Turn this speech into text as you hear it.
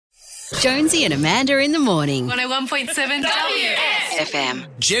Jonesy and Amanda in the morning. 101.7 FM.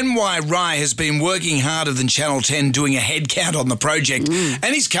 Gen Y Rye has been working harder than Channel 10 doing a head count on the project, and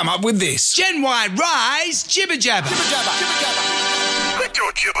he's come up with this. Gen Y Rye's Jibber Jabber. Let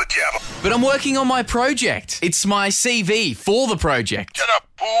your jibber jabber. But I'm working on my project. It's my CV for the project. Get up,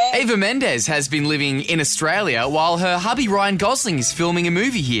 fool. Ava Mendes has been living in Australia while her hubby Ryan Gosling is filming a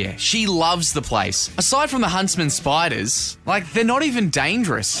movie here. She loves the place. Aside from the Huntsman spiders, they're not even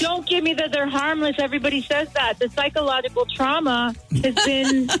dangerous. Don't give me that they're harmless. Everybody says that. The psychological trauma has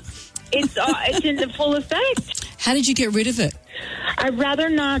been, it's in the full effect. How did you get rid of it? I'd rather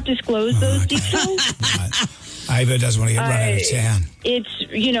not disclose those details. Ava doesn't want to get run out of town. It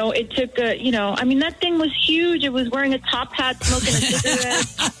took that thing was huge. It was wearing a top hat, smoking a cigarette.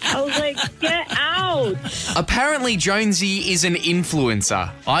 I was like, get out. Apparently, Jonesy is an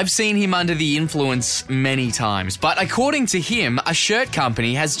influencer. I've seen him under the influence many times, but according to him, a shirt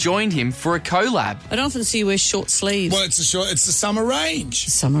company has joined him for a collab. I don't often see you wear short sleeves. Well, it's the summer range.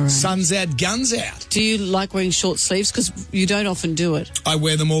 Summer range. Sun's out, guns out. Do you like wearing short sleeves? Because you don't often do it. I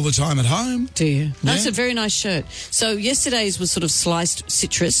wear them all the time at home. Do you? That's Yeah. a very nice shirt. So yesterday's was sort of sliced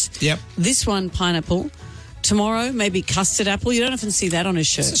citrus. Yep. This one, pineapple. Tomorrow, maybe custard apple. You don't often see that on a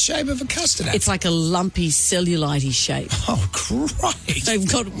shirt. It's the shape of a custard apple. It's like a lumpy, cellulite-y shape. Oh, Christ. They've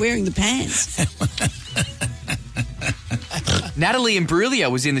got wearing the pants. Natalie Imbruglia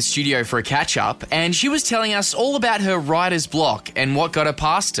was in the studio for a catch-up, and she was telling us all about her writer's block and what got her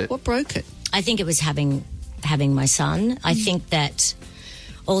past it. What broke it? I think it was having my son. I think that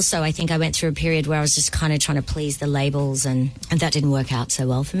also I went through a period where I was just kind of trying to please the labels and that didn't work out so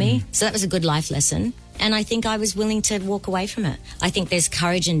well for me. So that was a good life lesson. And I think I was willing to walk away from it. I think there's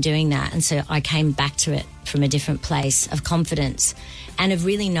courage in doing that. And so I came back to it from a different place of confidence and of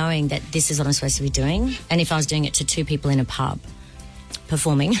really knowing that this is what I'm supposed to be doing. And if I was doing it to two people in a pub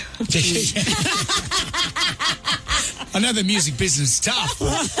performing. I know the music business is tough.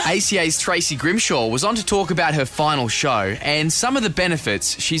 ACA's Tracy Grimshaw was on to talk about her final show and some of the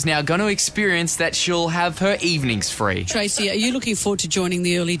benefits she's now going to experience that she'll have her evenings free. Tracy, are you looking forward to joining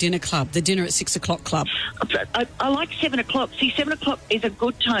the early dinner club, the dinner at 6 o'clock club? I like 7 o'clock. See, 7 o'clock is a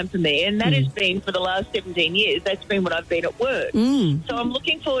good time for me, and that has been for the last 17 years. That's been when I've been at work. So I'm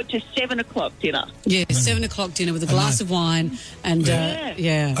looking forward to 7 o'clock dinner. Yeah, 7 o'clock dinner with a glass of wine and,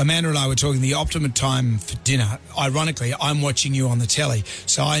 yeah. Amanda and I were talking the optimum time for dinner. Ironically, I'm watching you on the telly,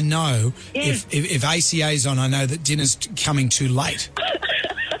 so I know if ACA's on, I know that dinner's coming too late.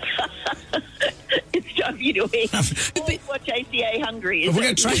 It's time for you to eat. Watch ACA Hungry. We're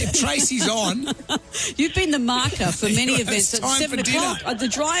going to if Tracy's on. You've been the marker for many events at time 7 for o'clock. The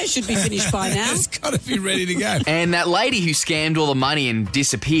dryer should be finished by now. It's got to be ready to go. And that lady who scammed all the money and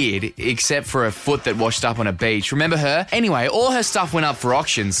disappeared, except for a foot that washed up on a beach. Remember her? Anyway, all her stuff went up for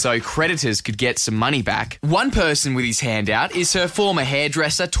auction so creditors could get some money back. One person with his hand out is her former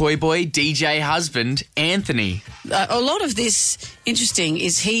hairdresser, toy boy, DJ husband, Anthony. A lot of this, interesting,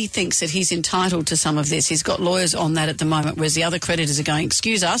 is he thinks that he's entitled to some of this. He's got lawyers on that at the moment, whereas the other creditors are going,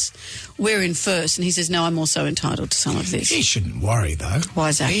 excuse us, we're in first. And he says, no, I'm also entitled to some of this. He shouldn't worry, though. Why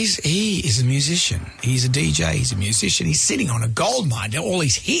is that? He is a musician. He's a DJ. He's a musician. He's sitting on a gold mine. All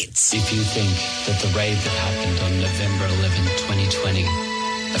his hits. If you think that the raid that happened on November 11, 2020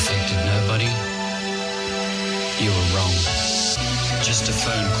 affected nobody, you were wrong. Just a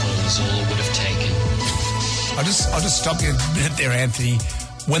phone call is all it would have taken. I'll just stop you a minute there, Anthony.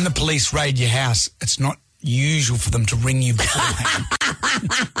 When the police raid your house, it's not usual for them to ring you beforehand.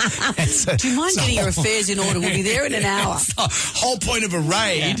 Do you mind getting your affairs in order? We'll be there in an hour. The whole point of a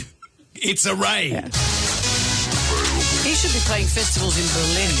raid, it's a raid. Yeah. He should be playing festivals in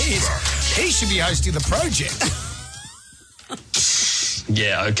Berlin. He should be hosting the project.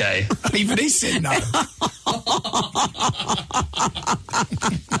 Yeah, okay. Even he said no.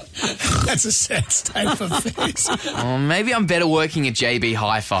 That's a sad state of affairs. Oh, maybe I'm better working at JB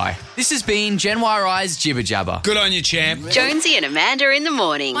Hi-Fi. This has been Gen Y Rye's Jibber Jabber. Good on you, champ. Jonesy and Amanda in the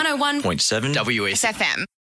morning. 101.7 WSFM.